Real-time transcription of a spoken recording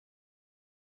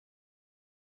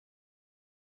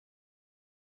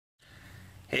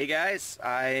Hey guys,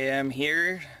 I am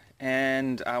here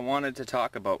and I wanted to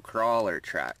talk about crawler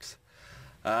tracks.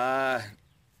 There's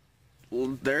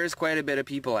quite a bit of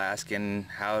people asking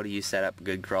how do you set up a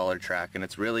good crawler track, and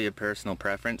it's really a personal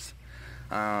preference.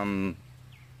 If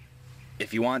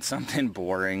you want something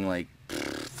boring like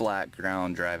flat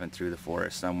ground driving through the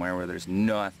forest somewhere where there's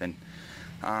nothing,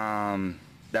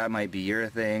 that might be your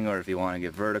thing. Or if you want to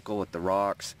get vertical with the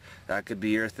rocks, that could be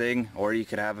your thing, or you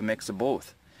could have a mix of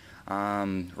both.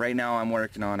 Right now I'm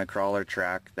working on a crawler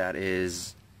track that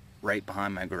is right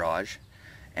behind my garage,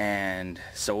 and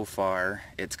so far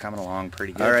it's coming along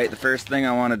pretty good. Alright, the first thing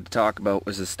I wanted to talk about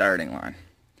was the starting line.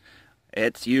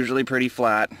 It's usually pretty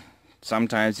flat.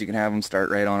 Sometimes you can have them start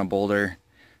right on a boulder,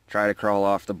 try to crawl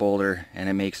off the boulder, and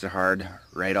it makes it hard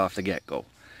right off the get-go.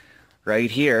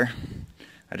 Right here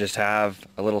I just have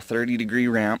a little 30-degree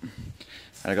ramp.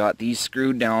 I got these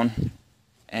screwed down,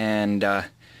 and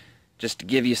just to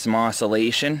give you some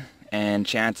oscillation and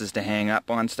chances to hang up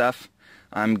on stuff,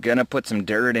 I'm gonna put some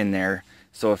dirt in there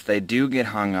so if they do get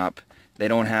hung up, they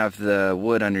don't have the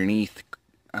wood underneath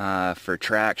for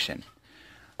traction.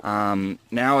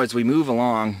 Now as we move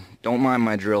along, don't mind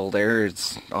my drill there,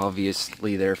 it's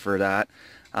obviously there for that.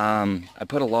 I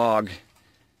put a log,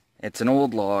 it's an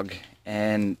old log,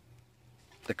 and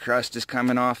the crust is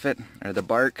coming off it, or the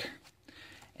bark,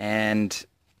 and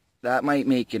that might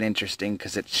make it interesting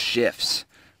because it shifts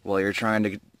while you're trying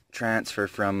to transfer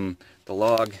from the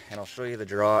log. And I'll show you the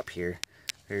drop here.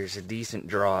 There's a decent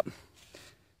drop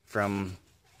from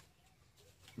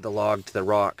the log to the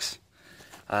rocks.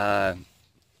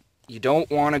 You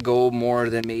don't want to go more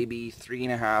than maybe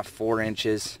 3.5, 4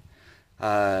 inches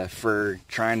for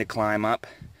trying to climb up,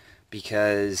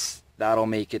 because that'll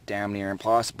make it damn near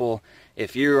impossible.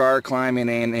 If you are climbing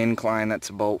an incline that's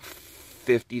about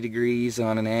 50 degrees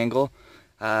on an angle,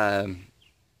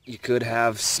 you could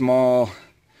have small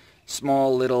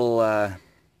little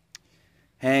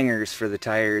hangers for the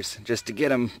tires just to get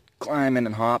them climbing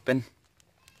and hopping.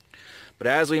 But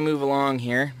as we move along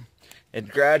here, it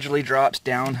gradually drops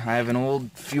down. I have an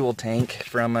old fuel tank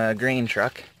from a grain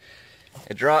truck.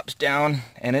 It drops down,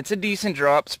 and it's a decent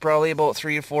drop. It's probably about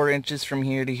 3 to 4 inches from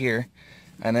here to here,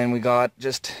 and then we got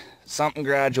just something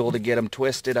gradual to get them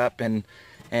twisted up, and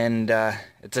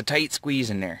it's a tight squeeze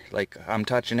in there. Like, I'm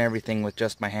touching everything with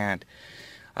just my hand.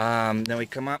 Then we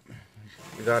come up,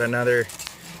 we got another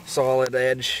solid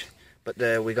edge, but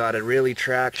we got a really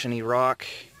traction-y rock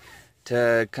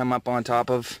to come up on top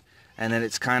of, and then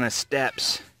it's kind of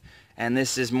steps. And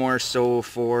this is more so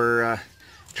for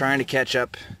trying to catch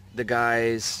up the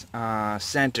guy's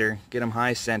center, get him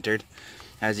high centered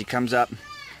as he comes up.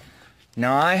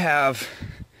 Now I have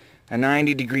a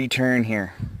 90-degree turn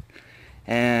here,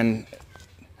 and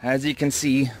as you can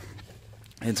see,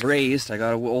 it's raised. I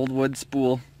got an old wood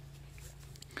spool,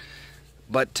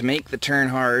 but to make the turn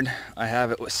hard, I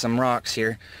have it with some rocks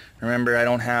here. Remember, I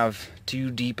don't have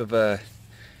too deep of a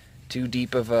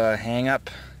hang up,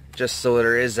 just so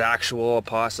there is a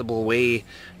possible way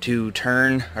to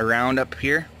turn around up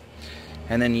here.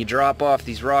 And then you drop off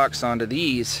these rocks onto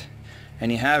these,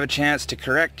 and you have a chance to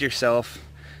correct yourself,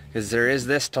 because there is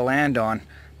this to land on,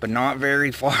 but not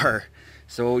very far.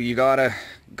 So you gotta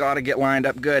get lined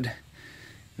up good.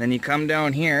 Then you come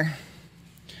down here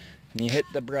and you hit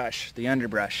the brush, the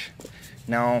underbrush.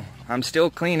 Now I'm still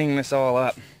cleaning this all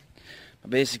up,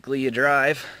 but basically you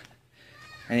drive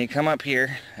and you come up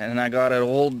here, and I got an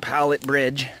old pallet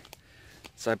bridge,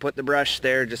 so I put the brush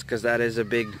there just because that is a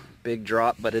big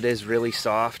drop, but it is really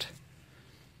soft.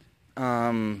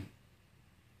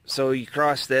 So you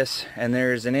cross this, and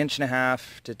there's an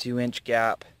 1.5 to 2 inch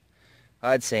gap.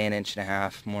 I'd say an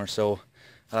 1.5 more so,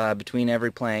 between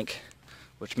every plank,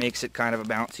 which makes it kind of a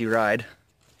bouncy ride.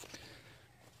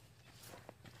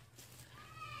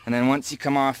 And then once you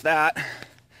come off that, you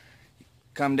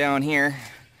come down here.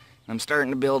 I'm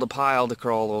starting to build a pile to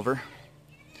crawl over.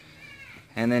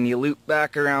 And then you loop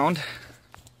back around.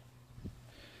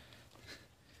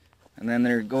 And then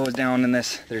there it goes down in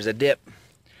this, there's a dip.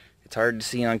 It's hard to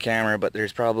see on camera, but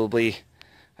there's probably,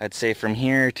 I'd say from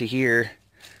here to here,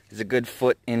 is a good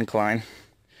foot incline.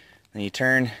 Then you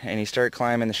turn and you start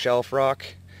climbing the shelf rock,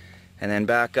 and then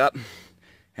back up,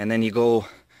 and then you go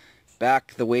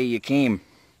back the way you came.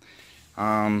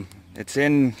 It's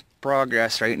in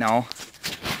progress right now,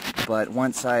 but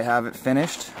once I have it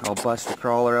finished, I'll bust the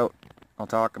crawler out, I'll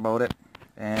talk about it,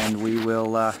 and we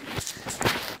will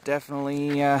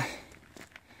definitely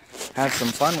have some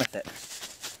fun with it.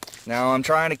 Now I'm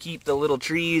trying to keep the little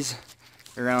trees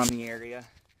around the area,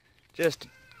 just to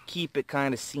keep it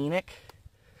kind of scenic.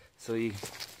 So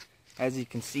as you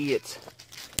can see, it's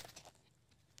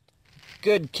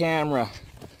good camera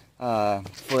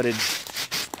footage.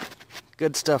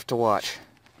 Good stuff to watch.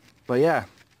 But yeah,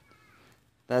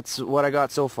 that's what I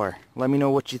got so far. Let me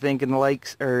know what you think in the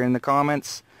likes or in the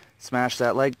comments. Smash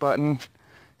that like button.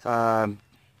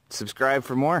 Subscribe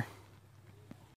for more.